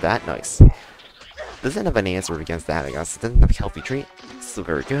catch up that. Nice. Doesn't have an answer against that, I guess. It doesn't have a healthy treat. Still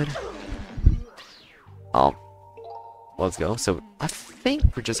very good. Let's go. So I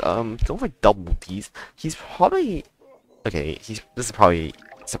think we're just going for double D's. He's probably okay. This is probably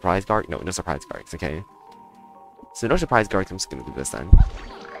surprise guard. No, no surprise guards. Okay. So no surprise guards. I'm just gonna do this then.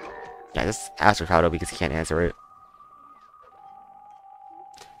 Yeah, just ask for Crowdo because he can't answer it.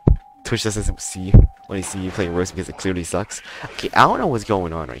 Twitch doesn't see when he see you playing Roast because it clearly sucks. Okay, I don't know what's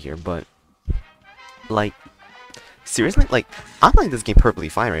going on right here, but like seriously, like I'm playing this game perfectly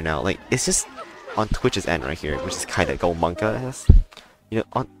fine right now. Like it's just on Twitch's end right here, which is kind of go monka. You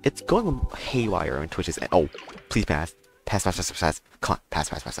know, it's going haywire on Twitch's end. Oh, please pass. Pass. Come on,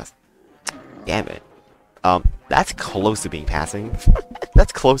 pass. Damn it. That's close to being passing.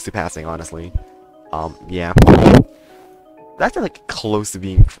 That's close to passing, honestly. Yeah. That's like close to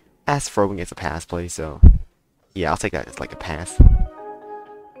being as throwing as a pass play, so yeah, I'll take that as like a pass.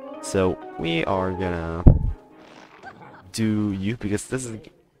 So we are gonna do you because this is,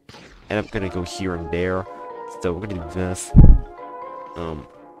 and I'm gonna go here and there. So we're gonna do this.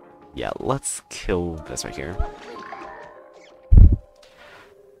 Yeah, let's kill this right here.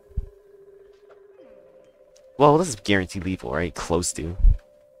 Well, this is guaranteed lethal, right? Close to,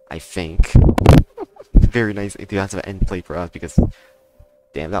 I think. Very nice defensive end play for us because,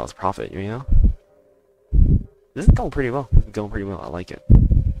 damn, that was profit, you know? This is going pretty well. This is going pretty well. I like it.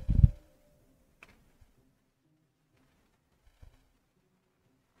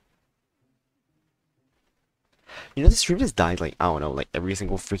 You know, the stream just died, like, I don't know, like, every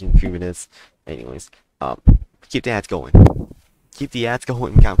single freaking few minutes. Anyways, keep the ads going. Keep the ads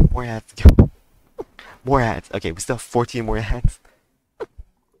going. We got more ads to go. More ads. Okay, we still have 14 more ads.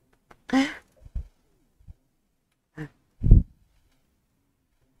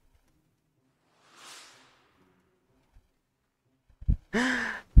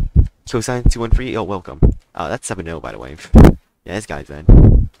 Cosign 213. Oh, welcome. That's 7-0, by the way. Yeah, this guy's dead.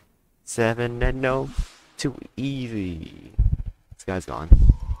 7-0. Too easy. This guy's gone.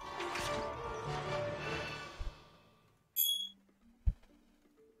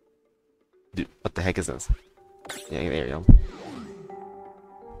 Dude, what the heck is this? Yeah, there you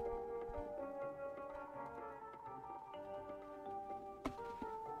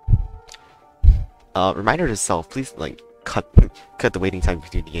go. Reminder to self, please, like, cut the waiting time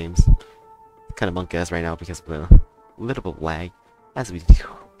between the games. It's kind of monk-ass right now because of the little bit of lag, as we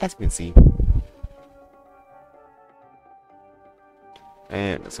can see.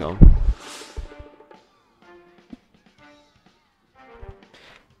 And let's go.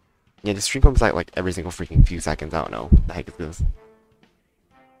 Yeah, the stream comes out like every single freaking few seconds. I don't know what the heck is this.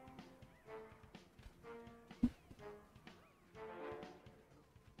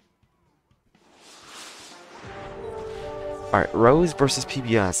 Alright, Rose versus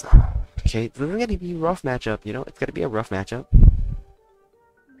PBS. Okay, this is gonna be a rough matchup, you know? It's gonna be a rough matchup.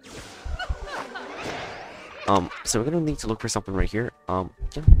 So we're gonna need to look for something right here. Yeah,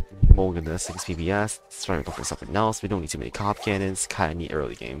 mulligan this against PBS. Let's try to look for something else. We don't need too many cop cannons. Kinda need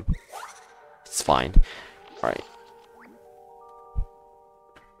early game. It's fine. Alright.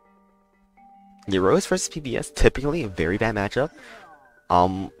 Yeah, Rose versus PBS, typically a very bad matchup.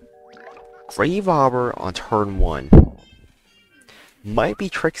 Grave Robber on turn 1. Might be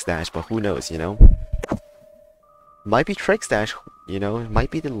Trick Stash, but who knows, you know? Might be Trick Stash, you know?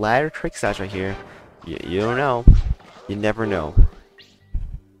 Might be the latter Trick Stash right here. You don't know. You never know.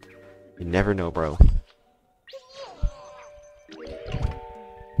 You never know, bro.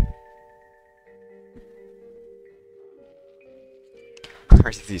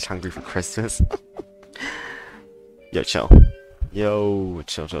 RCCH hungry for Christmas. Yo, chill. Yo,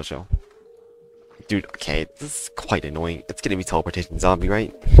 chill, chill, chill. Dude, okay, this is quite annoying. It's gonna be teleportation zombie,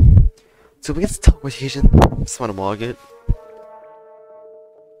 right? So we get teleportation. Just wanna log it.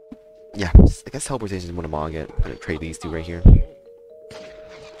 Yeah, I guess teleportation wanna log it. I'm gonna trade these two right here.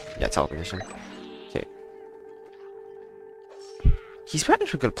 Yeah, teleportation. Okay. He's probably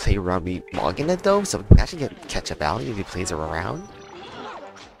actually gonna play around me logging it though, so we can actually get Ketchup value if he plays around.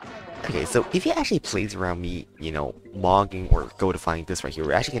 Okay, so if he actually plays around me, you know, logging or go to find this right here,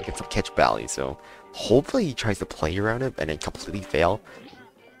 we're actually gonna get some Ketchup value, so hopefully he tries to play around it and then completely fail.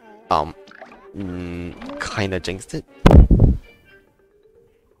 Kinda jinxed it.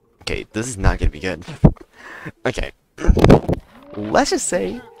 Okay, this is not gonna be good. Okay. Let's just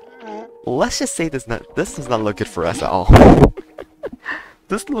say this does not look good for us at all.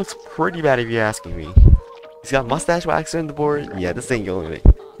 This looks pretty bad if you're asking me. He's got mustache waxer on the board. Yeah, this ain't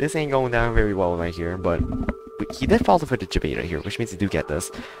going down very well right here, but he did fall for the debate right here, which means you do get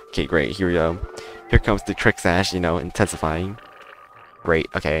this. Okay, great. Here we go. Here comes the Trick Stash, you know, intensifying. Great.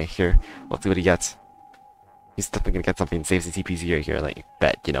 Okay, here. Let's see what he gets. He's definitely gonna get something. Saves the TPZ right here, like,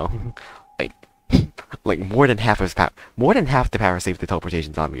 bet, you know. like more than half of his power. More than half the power saves the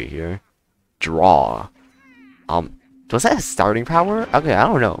teleportation zombie right here. Draw. Was that his starting power? Okay, I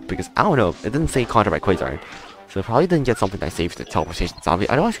don't know, because I don't know. It didn't say counter by Quasar. So it probably didn't get something that saves the teleportation zombie.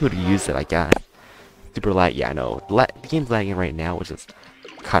 I don't actually would use it, I guess. Super lag, yeah, I know. The game's lagging right now, which is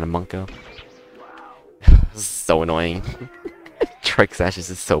kind of monka. This is so annoying. Trick Stash is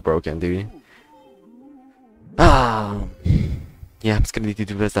just so broken, dude. Yeah, I'm just gonna need to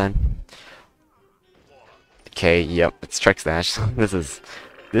do this then. Okay, yep, it's Trick Stash.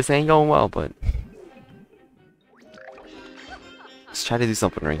 This ain't going well, but let's try to do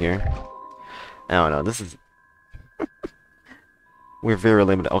something right here. I don't know, this is we're very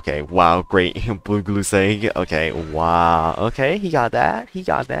limited. Okay, wow, great. Blue glue saying, okay, wow. Okay, he got that. He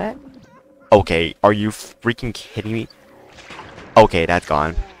got that. Okay, are you freaking kidding me? Okay, that's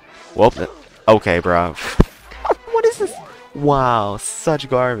gone. Well, okay, bro. What is this? Wow, such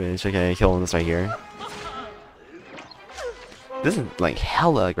garbage. Okay, killing this right here. This is like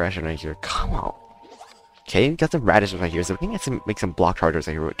hella aggression right here. Come on. Okay, we got some Radish right here, so we can get make some block chargers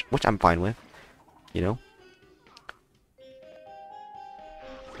right here, which I'm fine with. You know?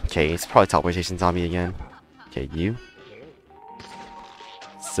 Okay, it's probably teleportation zombie again. Okay, you.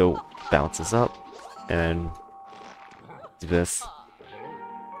 So, bounce this up. And do this.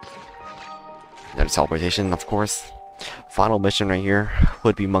 Another teleportation, of course. Final mission right here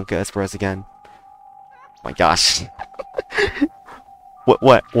would be Monka Esperas again. My gosh.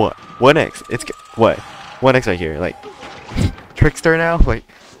 What next? It's what? What next right here? Like Trickster now? Like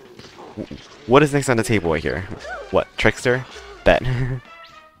what is next on the table right here? What? Trickster? Bet.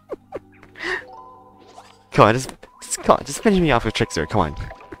 Come on, just finish me off with Trickster. Come on.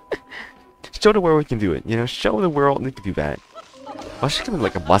 Show the world we can do it. You know, show the world we can do that. I should give him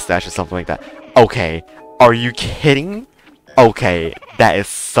like a mustache or something like that. Okay, are you kidding? Okay, that is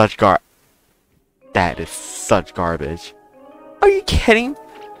such garbage. Are you kidding?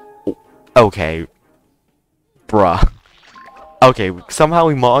 Okay, bruh. Okay, somehow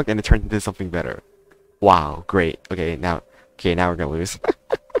we mocked and it turned into something better. Wow, great. Okay, now we're gonna lose.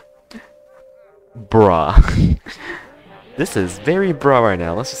 Bruh. This is very bruh right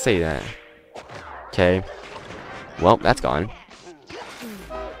now. Let's just say that. Okay. Well, that's gone.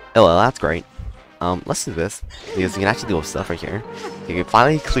 Oh well, that's great. Let's do this because we can actually do stuff right here. You can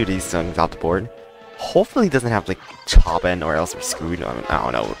finally clear these things off the board. Hopefully, it doesn't have like chop in, or else we're screwed. I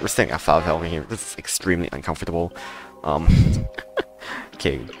don't know. We're staying at 5 health here. This is extremely uncomfortable.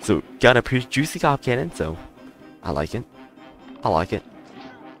 Okay, so got a pretty juicy cob cannon, so I like it. I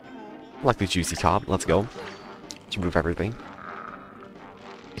like the juicy cob. Let's go. To move everything.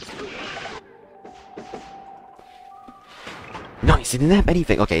 Nice, he didn't have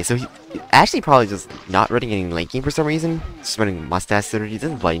anything. Okay, so he actually probably just not running any linking for some reason. Just running mustache synergy. He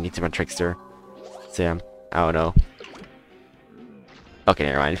doesn't play, he needs to run Trickster. So yeah, I don't know. Okay,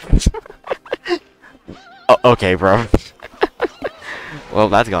 never mind. Oh, okay, bro. Well,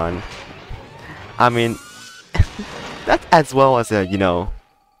 that's gone. I mean, that's as well as a, you know,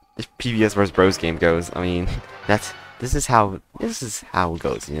 if PvS vs Bros game goes. I mean, this is how it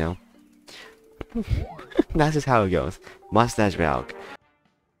goes, you know. That's just how it goes. Mustache Valk.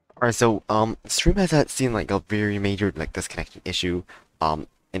 Alright, so stream has seen like a very major like disconnection issue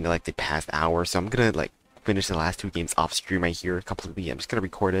in like the past hour, so I'm gonna like finish the last 2 games off stream right here completely. I'm just gonna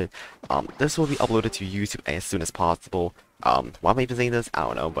record it. This will be uploaded to YouTube as soon as possible. Why am I even saying this? I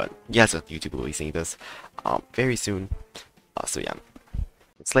don't know, but yes, YouTube will be seeing this very soon. So yeah.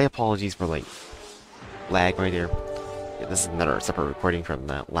 Slight apologies for like lag right there. Yeah, this is another separate recording from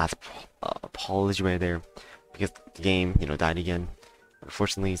the last apology right there, because the game, you know, died again,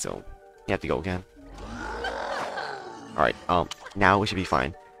 unfortunately, so you have to go again. Alright, now we should be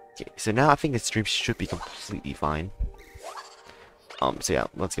fine. Okay, so now I think the stream should be completely fine. So yeah,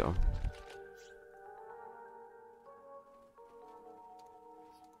 let's go.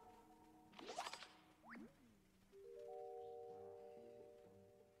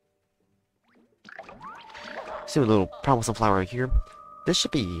 So a little Primal Sunflower right here. This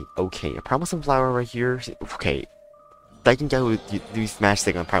should be okay. A Primal Sunflower right here. Okay. I can go do Smash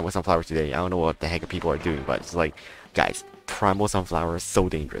Stick on Primal Sunflower today. I don't know what the heck people are doing, but it's like, guys, Primal Sunflower is so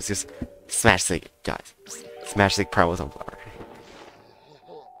dangerous. Just Smash Stick, guys. Smash Stick Primal Sunflower.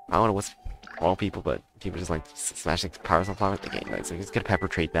 I don't know what's wrong with people, but people just like Smash Stick Primal Sunflower at the game, right? So just get a Pepper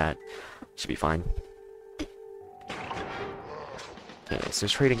trade that. Should be fine. Okay, so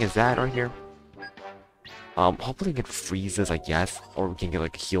trading against that right here. Hopefully we can freeze this, I guess, or we can get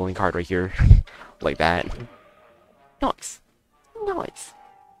like a healing card right here, like that. Nice, nice,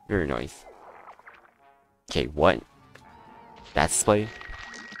 very nice. Okay, what? That's display.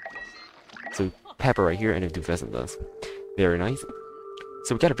 So Pepper right here, and then Doofus in this. Very nice.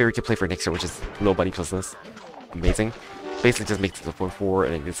 So we got a very good play for next turn, which is nobody plus this. Amazing. Basically just makes it a 4/4,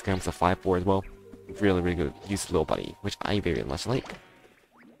 and then this becomes a 5/4 as well. Really, really good use of Little Buddy, which I very much like.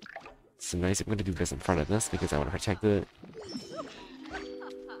 So nice, I'm gonna do this in front of this because I want to protect it.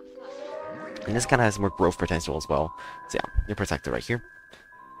 And this kind of has more growth potential as well. So yeah, you're protected right here.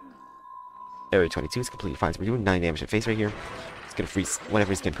 Area 22 is completely fine. So we're doing 9 damage to face right here. It's gonna freeze whatever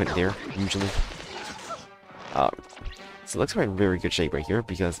he's gonna put in there, usually. So it looks like we're in very good shape right here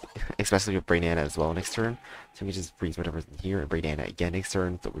because, especially with Brainana as well next turn. So we can just freeze whatever's in here and Brainana again next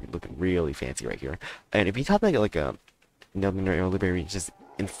turn. So we're looking really fancy right here. And if you top like a another Liberty, just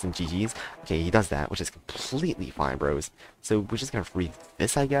instant GG's. Okay, he does that, which is completely fine, bros. So we're just gonna freeze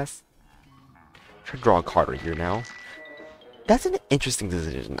this, I guess. Try to draw a card right here now. That's an interesting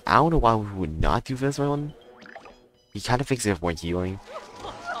decision. I don't know why we would not do this one. He kind of thinks we have more healing.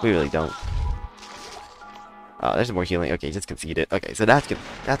 We really don't. There's more healing. Okay, just concede it. Okay, so that's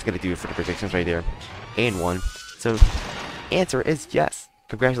gonna do it for the predictions right there. And one. So answer is yes.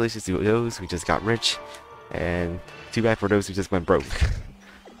 Congratulations to those who just got rich, and too bad for those who just went broke.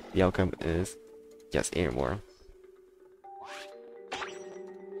 The outcome is yes and more.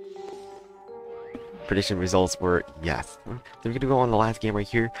 Prediction results were yes. So we're gonna go on the last game right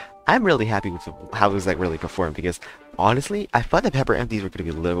here. I'm really happy with how it was like really performed, because honestly, I thought the Pepper M.Ds were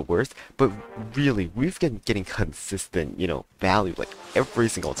gonna be a little bit worse, but really we've been getting consistent, value like every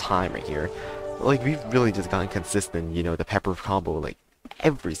single time right here. Like we've really just gotten consistent, the Pepper combo like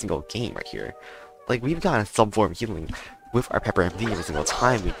every single game right here. Like we've gotten some form of healing with our Pepper M.D every single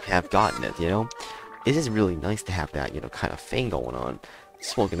time we have gotten it. It is really nice to have that kind of thing going on.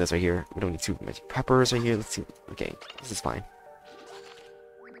 Smoking this right here. We don't need too much peppers right here. Let's see. Okay, this is fine.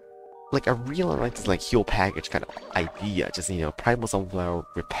 Like I really like this like heal package kind of idea. Just Primal Sunflower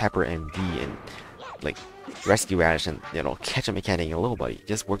with Pepper M.D and like Rescue Radish and Ketchup mechanic and Little Buddy. It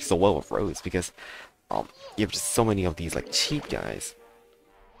just works so well with Rose, because you have just so many of these like cheap guys.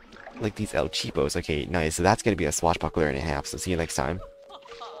 Like these El Cheapos. Okay, nice. So that's gonna be a swashbuckler and a half. So see you next time.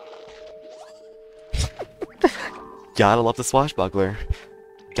 Gotta love the swashbuckler.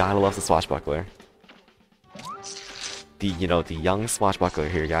 Gotta love the swashbuckler. The young swashbuckler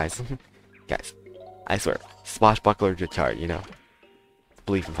here, guys. Guys, I swear, swashbuckler retard,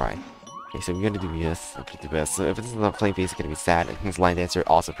 Believe in pride. Okay, so we're gonna do this. I'm gonna do this. So if this is not plain face, it's gonna be sad. And his line dancer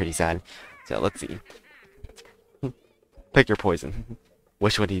also pretty sad. So let's see. Pick your poison.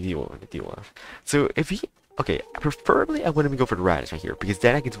 Which one do you deal with? So if he, okay, preferably I wouldn't even go for the Radish right here, because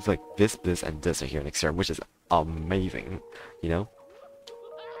then I can do like this, and this right here next turn, which is amazing.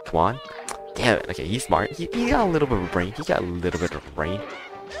 Come on. Damn it. Okay, he's smart. He got a little bit of a brain. He got a little bit of a brain.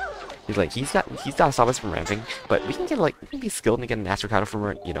 He's got to stop us from ramping, but we can be skilled and get a natural counter from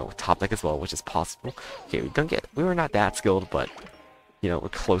our, top deck as well, which is possible. Okay, we were not that skilled, but we're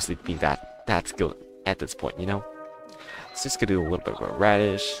close to being that skilled at this point, It's just gonna do a little bit of a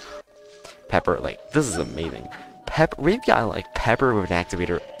Radish. Pepper, like this is amazing. We've got like Pepper with an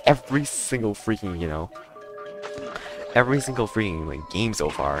activator every single freaking, like game so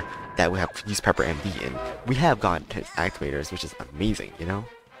far that we have used Pepper M.D in. We have gotten his activators, which is amazing,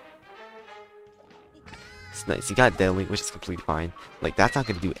 It's nice. You got Deadly, which is completely fine. Like that's not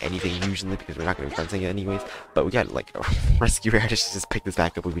gonna do anything usually, because we're not gonna be fencing it anyways. But we got like a Rescue Radish to just pick this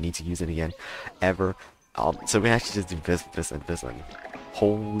back up if we need to use it again, ever. So we actually just do this, and this, and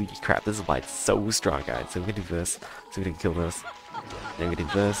holy crap, this is why it's so strong, guys. So we're gonna do this, so we're gonna kill this, then we're gonna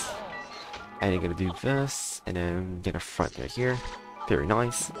do this, and we're gonna do this, and then get a front right here. Very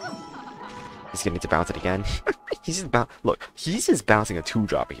nice. He's gonna need to bounce it again. He's just bouncing a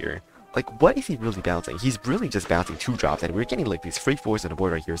 2-drop here. Like, what is he really bouncing? He's really just bouncing 2-drops, and we're getting like these 3-4s on the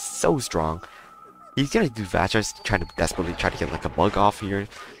board right here, so strong. He's gonna do Vatchers, trying to desperately try to get like a bug off here,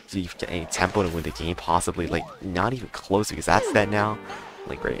 so you get any tempo to win the game, possibly. Like, not even close, because that's dead now.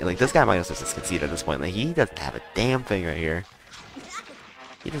 Like, right, like this guy might also just concede at this point. Like, he doesn't have a damn thing right here.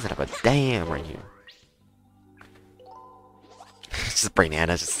 He doesn't have a damn right here. Just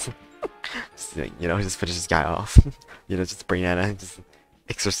Brainana, just just finish this guy off. Just Brainana, just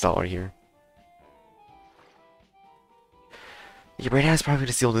extra stall right here. Yeah, Brainana's probably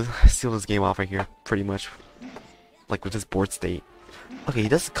gonna seal this game off right here, pretty much. Like with his board state. Okay, he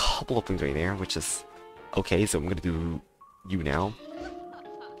does a couple of things right there, which is okay. So I'm gonna do you now,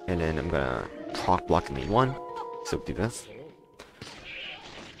 and then I'm gonna proc block in lane 1. So do this.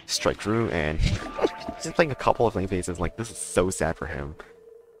 Strike through, and just playing a couple of lane phases. Like, this is so sad for him.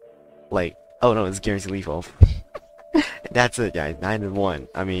 Like, oh no, it's guaranteed lethal. That's it, guys. 9-1.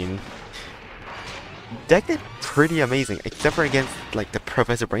 I mean, deck did pretty amazing, except for against like the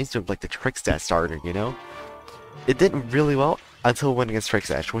Professor Brainstorm, like the Trickstat starter. It did really well until it went against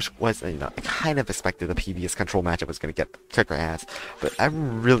Strikethroughs, which was I kind of expected the PvZ control matchup was gonna kick our ass. But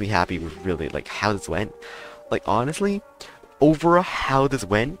I'm really happy with really like how this went. Like, honestly, over how this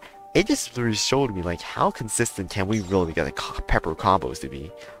went, it just really showed me like how consistent can we really get like Pepper combos to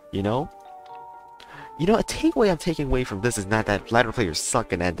be, a takeaway I'm taking away from this is not that ladder players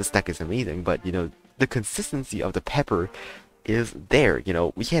suck and that this deck is amazing, but the consistency of the Pepper is there.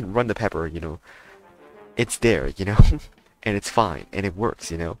 We can't run the Pepper, it's there, and it's fine and it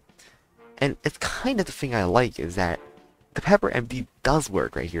works, and it's kind of the thing I like is that the Pepper M.D does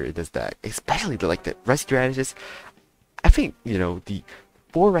work right here in this deck, especially the Rescue Radishes. I think, the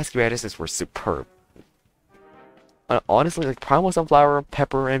 4 Rescue Radishes were superb. Honestly, like Primal Sunflower,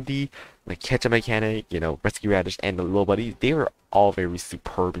 Pepper M.D, like Ketchup mechanic, Rescue Radish, and the Little Buddy, they were all very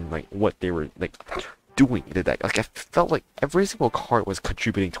superb in like what they were like doing in the deck. Like, I felt like every single card was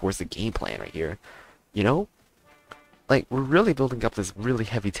contributing towards the game plan right here, like we're really building up this really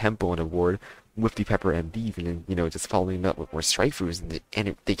heavy tempo on the board with the Pepper M.Ds, and then, just following up with more Strikethroughs,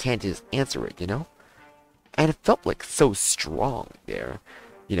 and they can't just answer it, And it felt like so strong there,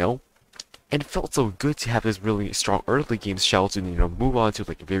 you know? And it felt so good to have this really strong early game shell to, move on to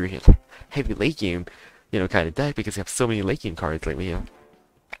like a very heavy late game, kind of deck, because you have so many late game cards. Like we have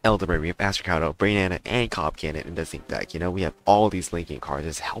Elderberry, we have Astrocado, Brainana, and Cobb Cannon in the same deck. We have all these late game cards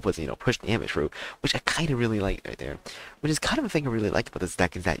that help us, push damage through, which I kind of really like right there. Which is kind of a thing I really like about this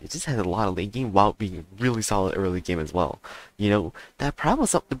deck, is that it just has a lot of late game while being really solid early game as well. That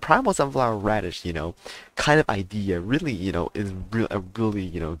the Primal Sunflower Radish, kind of idea really, is a really,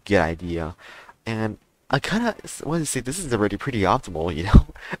 good idea. And I kind of want to say this is already pretty optimal,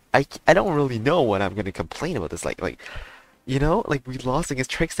 I don't really know what I'm going to complain about this, like we lost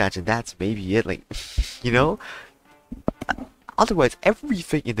against Trickstatch and that's maybe it, you know? Otherwise,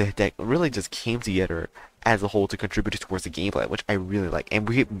 everything in the deck really just came together as a whole to contribute towards the gameplay, which I really like. And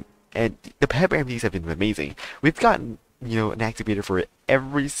the Pepper M.Ds have been amazing. We've gotten, an activator for it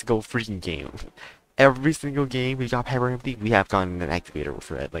every single freaking game. Every single game we got Pepper M.D, we have gotten an activator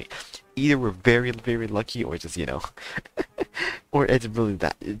for it. Like, either we're very, very lucky, or just, or it's really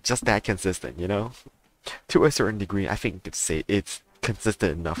just that consistent, To a certain degree, I think you could say it's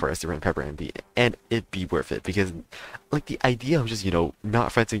consistent enough for us to run Pepper M.D, and it'd be worth it, because, like, the idea of just,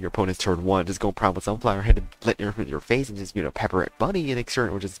 not fencing your opponent's turn 1, just go Primal Sunflower, hit your face, and just, Pepper it Buddy next turn,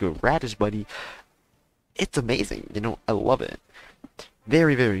 or just go Radish Buddy, it's amazing, I love it.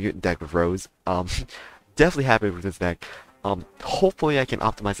 Very, very good deck with Rose. Definitely happy with this deck. Hopefully I can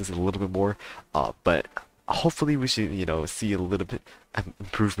optimize this a little bit more, but hopefully we should, see a little bit of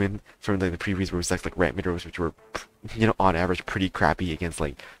improvement from the previous Rose decks like Midrose, which were, on average pretty crappy against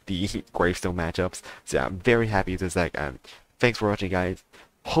like the Gravestone matchups. So yeah, I'm very happy with this deck. Thanks for watching, guys.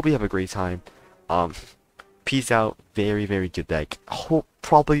 Hope you have a great time. Peace out. Very, very good deck.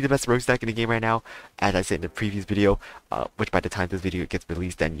 Probably the best Rose deck in the game right now, as I said in the previous video, which by the time this video gets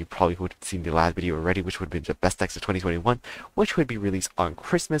released, then you probably would have seen the last video already, which would have been the best decks of 2021, which would be released on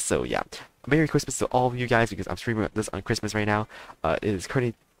Christmas. So yeah, Merry Christmas to all of you guys, because I'm streaming this on Christmas right now. It is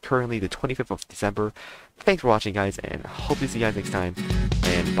currently the 25th of December. Thanks for watching, guys, and hope to see you guys next time,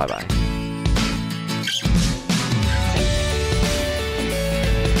 and bye-bye.